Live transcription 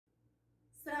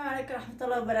عليكم ورحمة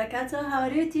الله وبركاته. How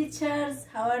are you teachers?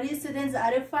 How are you students?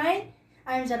 Are you fine?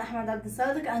 I'm Jan Ahmed Abdel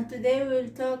Sadiq and today we will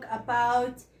talk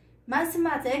about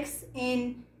mathematics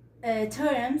in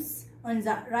theorems on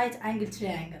the right angle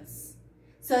triangles.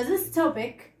 So this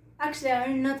topic, actually I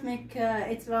will not make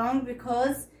it long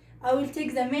because I will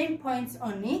take the main points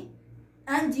only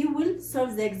and you will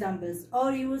solve the examples,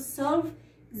 or you will solve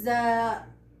the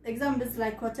examples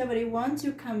like whatever you want.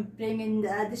 You can bring in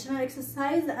the additional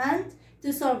exercise and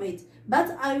to solve it,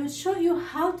 but I will show you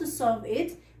how to solve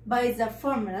it by the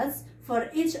formulas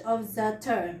for each of the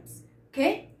terms.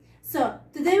 Okay, so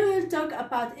today we will talk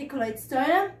about equaloid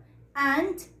theorem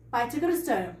and Pythagoras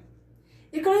theorem.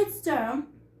 Equaloid theorem,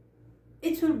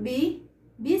 it will be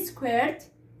b squared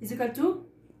is equal to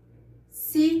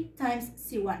c times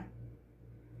c1.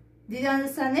 Did you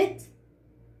understand it?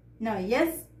 No?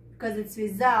 Yes, because it's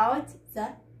without the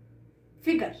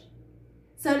figure.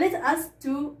 So let us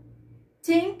to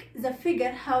think the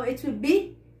figure how it will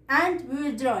be and we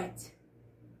will draw it.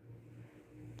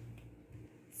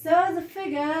 So the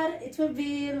figure, it will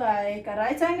be like a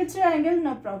right angle triangle,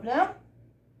 no problem.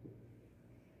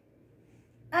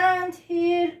 And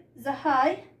here the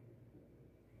height.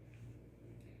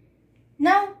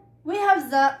 Now we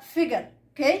have the figure.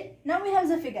 Okay, now we have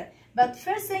the figure, but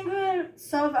first thing we will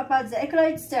solve about the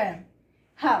equaloid theorem.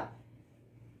 How?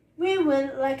 We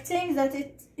will like think that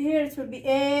here it will be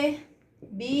A,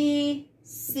 B,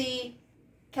 C,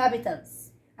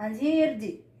 capitals, and here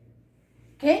D.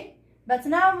 Okay, but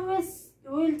now we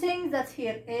will think that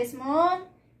here A small,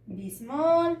 B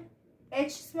small,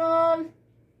 H small,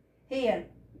 here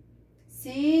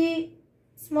C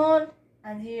small,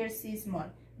 and here C small,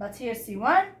 but here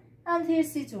C1 and here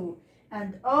C2,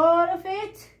 and all of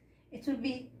it will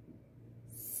be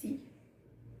C.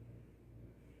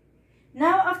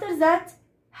 Now after that,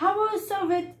 how will we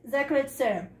solve it, the equaloid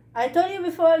theorem? I told you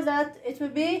before that it will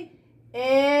be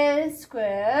A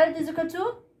squared is equal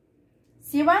to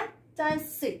C1 times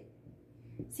C.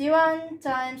 C1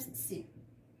 times C.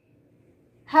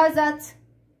 How's that?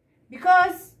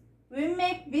 Because we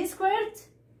make B squared,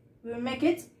 we will make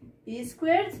it B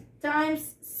squared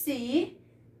times C,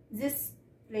 this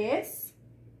place,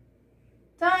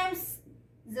 times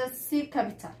the C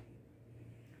capital.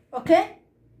 Okay?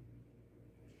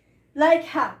 Like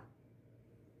how?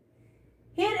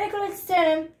 Here equaloid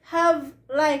theorem have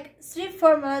like 3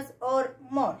 formulas or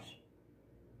more.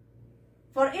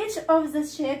 For each of the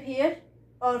shape here,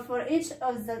 or for each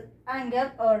of the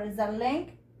angle or the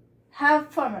length,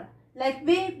 have formula. Like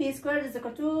b squared is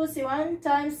equal to c1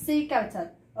 times c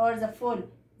capital, or the full,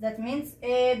 that means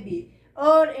ab.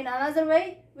 Or in another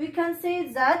way, we can say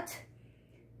that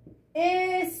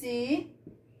AC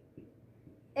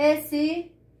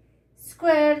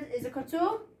squared is equal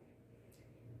to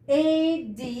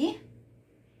AD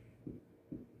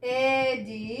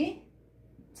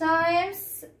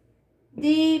times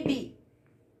DB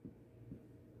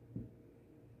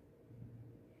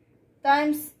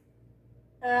times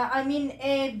I mean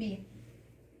AB,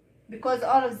 because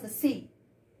all of the C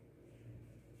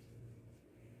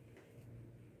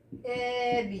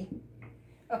AB.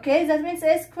 Okay, that means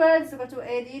A squared is equal to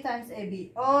AD times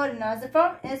AB, or in another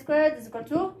form, A squared is equal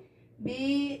to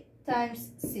B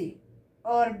times C,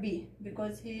 or B,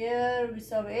 because here we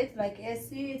saw it like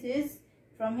AC, it is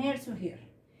from here to here,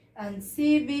 and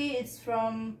CB it's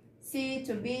from C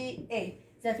to B A.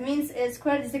 That means A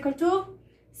squared is equal to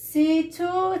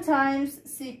C2 times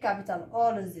C capital,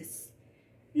 all of this.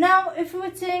 Now if we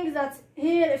think that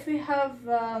here, if we have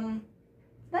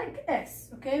like X,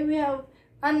 okay, we have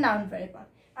unknown variable,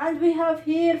 and we have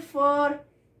here 4,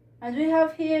 and we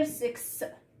have here 6.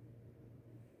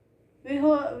 We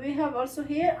have also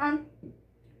here unknown.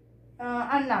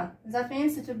 That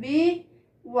means it will be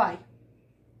Y.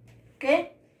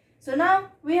 Okay, so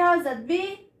now we have that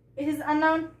B, it is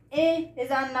unknown, A is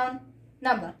unknown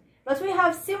number, but we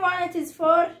have C1, it is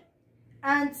 4,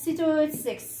 and C2 it's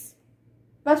 6,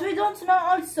 but we don't know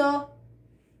also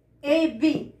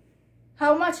AB,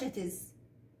 how much it is.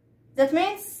 That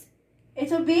means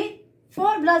it will be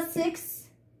 4 plus 6,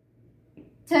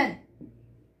 10.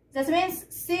 That means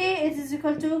C it is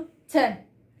equal to 10.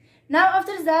 Now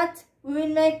after that, we will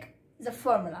make the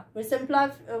formula. We'll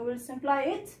simplify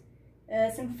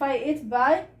it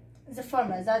by the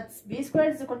formula. That's B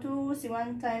squared is equal to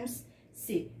C1 times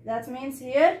C. That means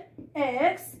here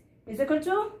X is equal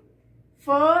to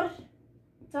 4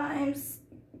 times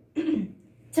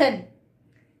 10.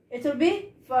 It will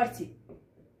be 40.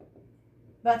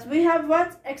 But we have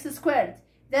what? X squared.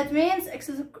 That means X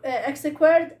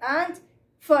squared and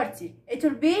 40. It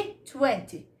will be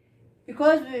 20.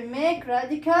 Because we make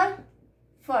radical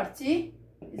 40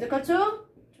 is equal to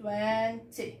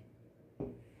 20.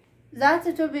 That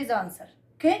it will be the answer,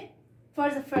 okay, for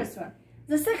the first one.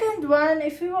 The second one,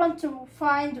 if we want to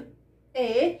find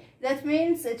a, that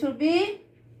means it will be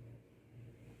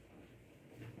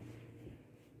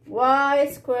y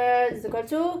squared is equal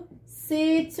to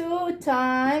c2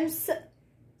 times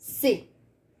c,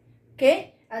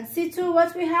 okay, and c2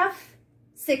 what we have?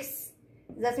 6.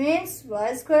 That means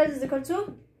y squared is equal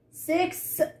to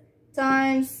 6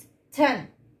 times 10.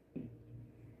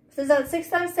 So that 6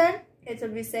 times 10, it will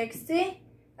be 60,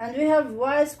 and we have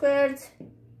y squared.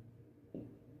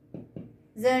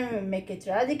 Then we make it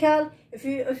radical.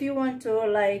 If you want to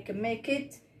like make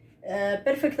it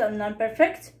perfect or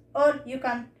non-perfect, or you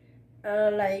can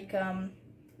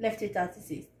left it as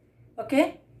it is,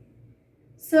 okay.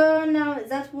 So now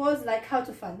that was like how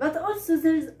to find, but also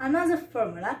there is another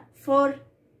formula for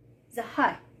the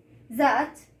high,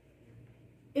 that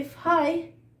if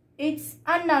high it's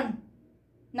unknown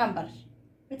number,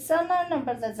 that's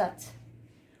that.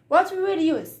 What we will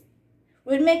use,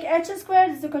 we'll make h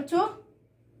squared is equal to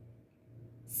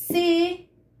c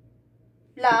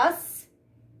plus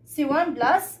c1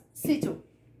 plus c2,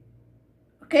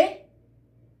 okay.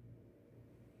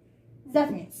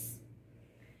 That means,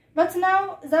 but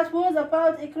now that was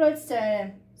about equality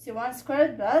theorem, c1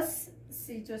 squared plus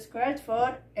c2 squared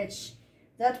for h,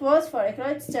 that was for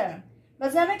equality theorem.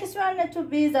 But the next one it will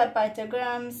be the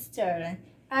Pythagorean's theorem,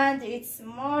 and it's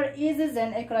more easy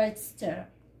than equality theorem.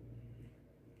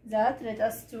 That let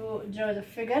us to draw the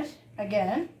figure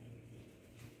again.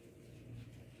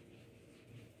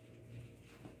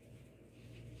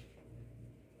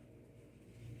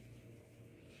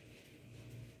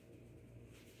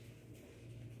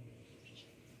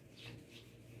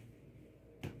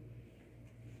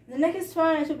 The next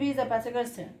one it will be the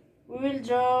Pythagorean's theorem. We will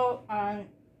draw an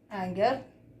angle,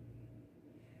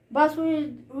 but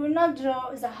we will not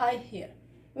draw the height here.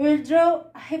 We will draw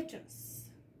a hypotenuse.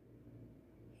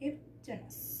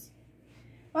 Hypotenuse.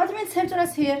 What means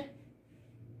hypotenuse here?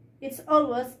 It's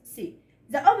always C.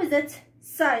 The opposite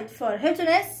side for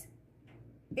hypotenuse,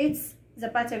 it's the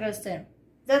Pythagorean's theorem.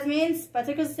 That means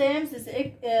Pythagorean's theorem is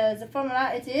the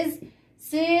formula. It is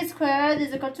c squared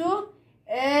is equal to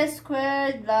a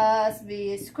squared plus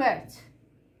b squared.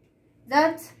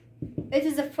 That it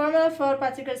is the formula for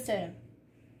Pythagorean's theorem.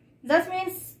 That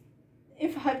means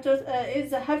if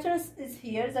the hypotenuse is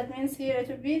here, that means here it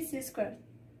will be c squared,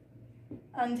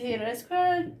 and here a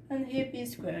squared, and here b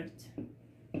squared.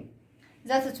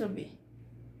 That it will be.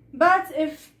 But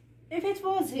if it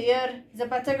was here the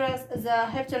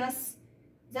hypotenuse,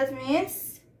 that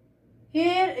means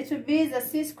here it will be the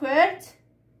c squared,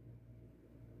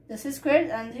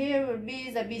 and here will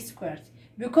be the b squared,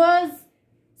 because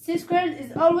c squared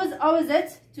is always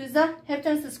opposite to the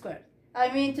hypotenuse squared. I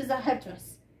mean to the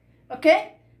hypotenuse.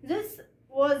 Okay, this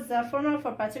was the formula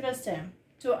for Pythagorean's theorem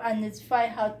to identify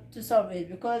how to solve it,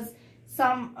 because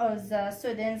some of the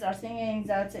students are thinking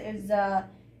that if the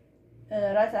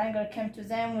right angle came to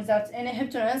them without any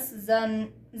hypotenuse,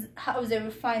 then how they will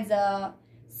find the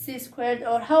c squared,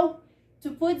 or how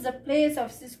to put the place of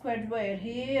c squared where,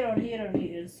 here or here or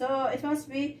here. So it must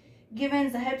be given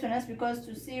the hypotenuse, because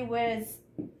to see where is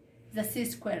the c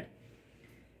squared.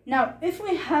 Now if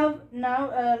we have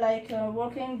now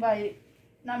working by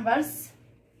numbers,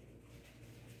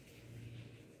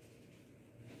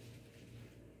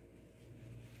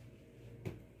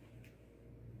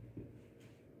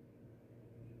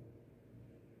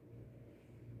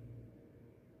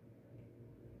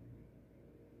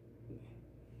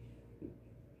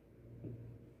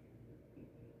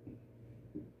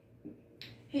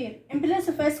 here in place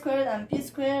of a squared and b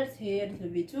squared, here it will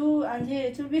be 2 and here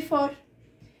it will be 4.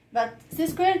 But c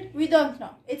squared we don't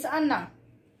know, it's unknown,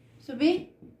 so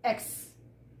be x.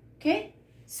 Okay,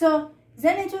 so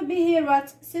then it will be here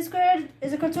what? C squared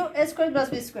is equal to a squared plus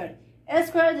b squared. A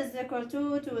squared is equal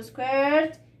to 2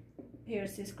 squared, here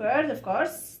c squared of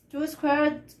course, 2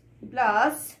 squared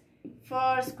plus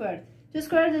 4 squared. 2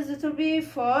 squared is it will be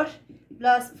 4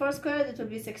 plus 4 squared, it will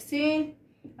be 16,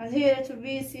 and here it will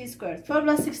be c squared. 4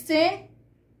 plus 16,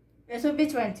 it will be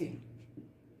 20,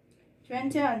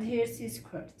 and here c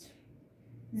squared.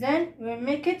 Then we will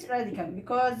make it radical,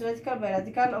 because radical by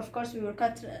radical, of course we will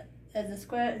cut the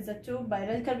square, the 2 by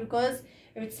radical, because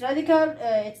if it's radical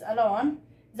it's alone,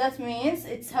 that means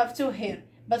it's have 2 here,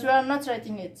 but we are not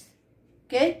writing it.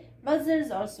 Okay, but there is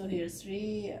also here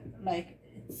 3, like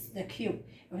it's the cube.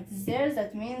 If it's there,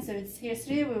 that means if it's here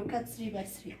 3, we will cut 3 by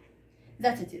 3.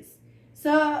 That it is.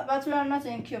 So, but we are not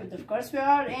in cubed, of course, we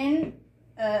are in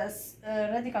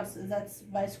radicals, that's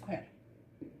by square.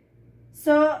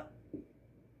 So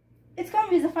it can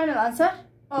be the final answer,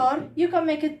 or you can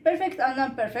make it perfect and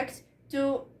non-perfect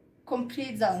to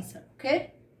complete the answer.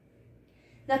 Okay,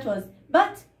 that was.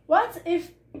 But what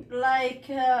if like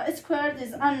squared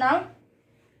is unknown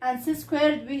and c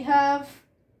squared we have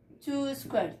 2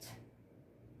 squared?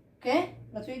 Okay,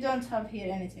 but we don't have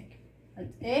here anything. At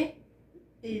a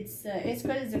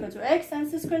squared is equal to x and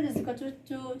c squared is equal to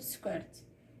 2 squared.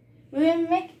 We will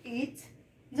make it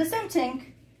the same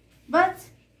thing, but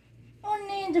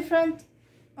only different,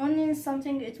 only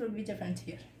something it will be different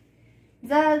here.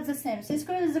 That's the same. C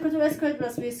squared is equal to a squared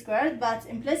plus b squared, but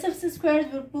in place of c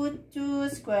squared we'll put 2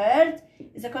 squared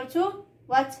is equal to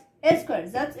what? A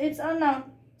squared. That it's unknown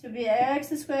to be x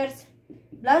squared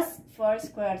plus 4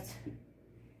 squared.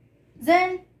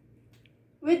 Then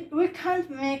we can't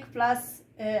make plus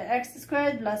x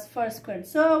squared plus 4 squared,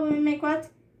 so we make what?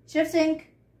 Shifting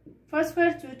 4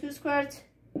 squared to 2 squared,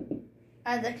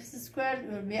 and x squared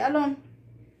will be alone.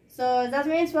 So that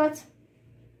means what?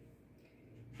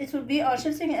 It will be, or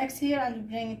shifting x here and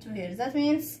bring it to here. That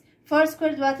means 4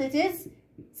 squared, what it is?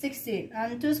 16,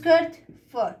 and 2 squared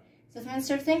 4. So that means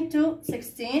shifting to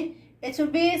 16. It will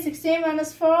be 16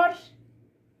 minus 4.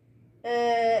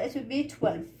 It will be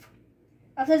 12.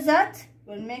 After that,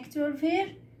 we'll make 12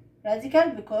 here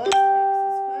radical, because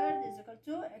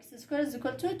x squared is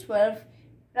equal to 12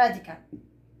 radical.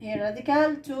 Here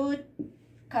radical to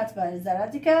cut by the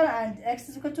radical, and x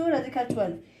is equal to radical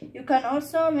 12. You can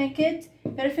also make it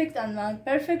perfect and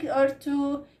non-perfect, or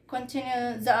to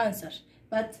continue the answer,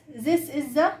 but this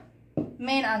is the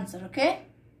main answer. Okay,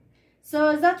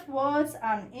 so that was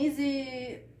an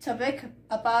easy topic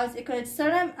about equality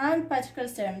theorem and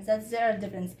Pythagoras theorem, that there are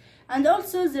difference. And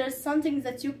also there's something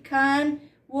that you can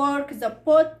work the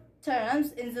both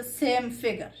terms in the same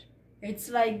figure. It's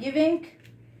like giving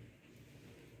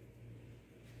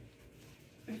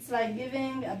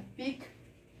a big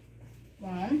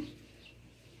one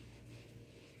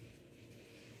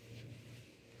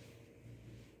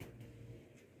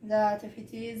that if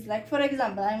it is like, for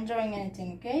example, I'm drawing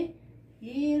anything, okay,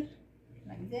 here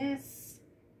like this,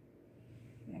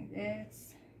 like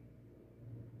this,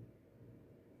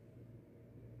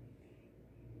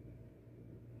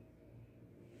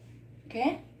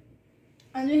 okay,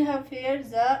 and we have here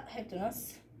the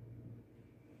hypotenuse.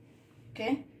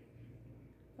 Okay,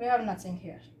 we have nothing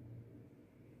here,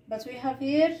 but we have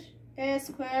here a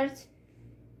squared,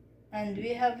 and we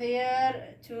have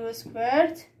here 2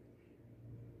 squared,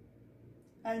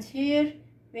 and here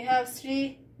we have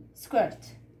 3 squared.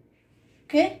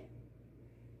 Okay,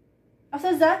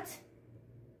 after that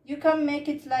you can make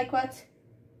it like what?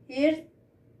 Here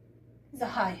the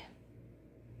high.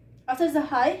 After the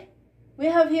high we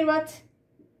have here what?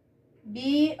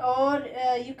 B, or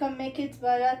you can make it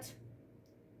by what?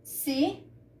 C,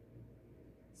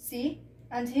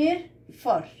 and here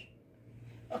 4.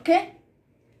 Okay,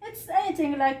 it's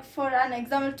anything like for an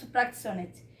example to practice on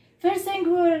it. First thing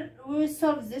we will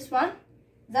solve this one,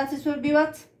 that it will be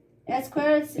what? A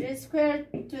squared, 3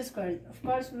 squared, 2 squared. Of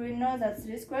course we know that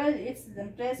 3 squared it's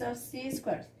in place of c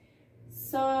squared.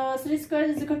 So 3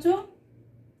 squared is equal to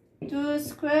 2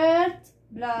 squared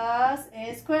plus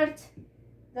a squared.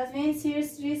 That means here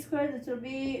 3 squared, it will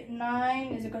be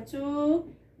 9 is equal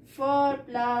to 4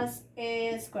 plus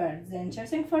a squared. Then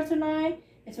shifting 4 to 9,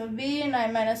 it will be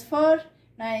 9 minus 4.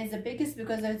 9 is the biggest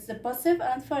because it's the positive,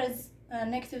 and 4 is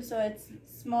negative, so it's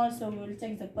small, so we will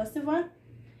take the positive one.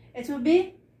 It will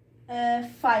be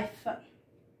 5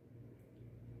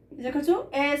 is equal to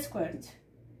a squared.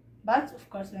 But of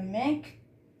course we make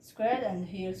squared, and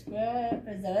here square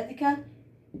is the radical.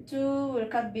 2 will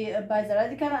cut by the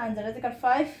radical, and the radical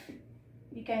 5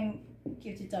 you can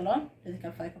keep it alone,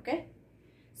 radical 5. Okay,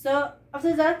 so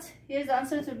after that here's the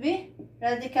answer to be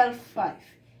radical 5.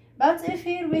 But if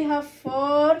here we have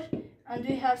 4 and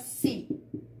we have c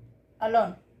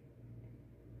alone,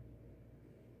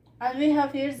 and we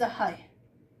have here the high,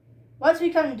 what we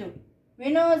can do? We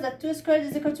know that 2 squared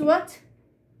is equal to what?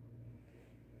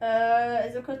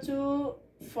 Is equal to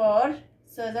 4.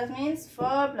 So that means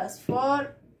 4 plus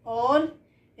 4 all,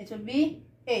 it will be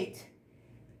 8.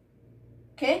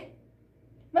 Okay,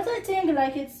 but I think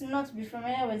like it's not be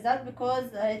familiar with that because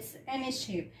it's any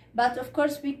shape. But of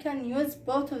course we can use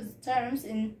both of the terms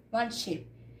in one shape.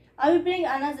 I will bring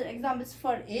another examples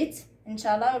for it.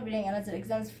 Inshallah, I will bring another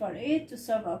examples for it to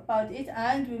solve about it,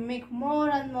 and we'll make more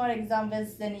and more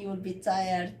examples, then you will be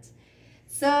tired.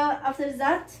 So after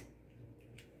that,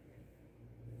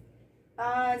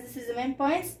 this is the main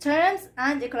points: terms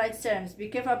and equality theorems. Be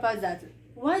careful about that.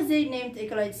 Why they named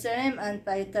equality theorem and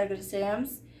Pythagoras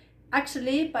theorems?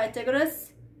 Actually,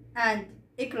 Pythagoras and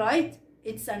equality,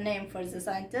 it's a name for the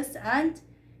scientist, and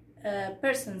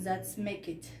persons that make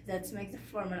the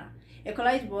formula.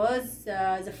 Euclid was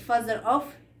the father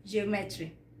of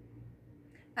geometry,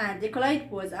 and Euclid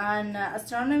was an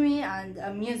astronomy and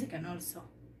a musician also.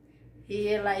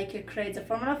 He created the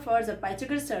formula for the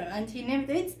Pythagoras theorem, and he named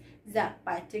it the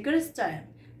Pythagoras theorem.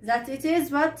 That it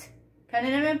is what? Can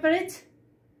you remember it?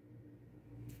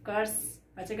 Of course,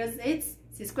 Pythagoras is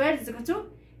c squared is equal to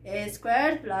a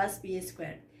squared plus b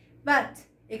squared. But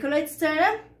Euclid's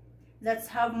theorem that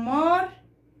have more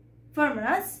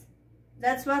formulas.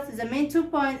 That's what the main two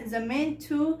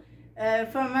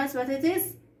formulas. What it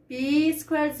is? B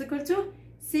squared is equal to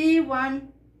C1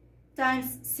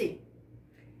 times C.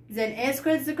 Then A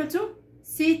squared is equal to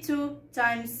C2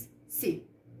 times C.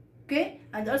 Okay,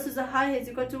 and also the height is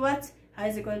equal to what? Height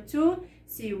is equal to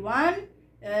C1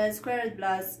 squared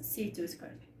plus C2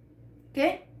 squared.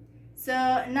 Okay, so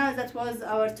now that was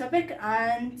our topic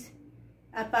and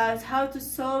about how to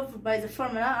solve by the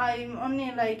formula. I'm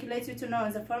only let you to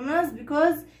know the formulas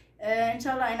because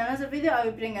inshallah in another video I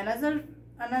will bring another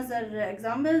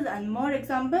examples and more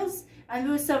examples, and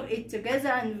we will solve it together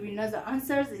and we know the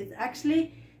answers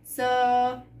actually.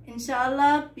 So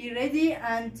inshallah be ready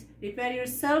and prepare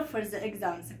yourself for the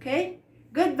exams. Okay,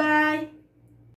 goodbye.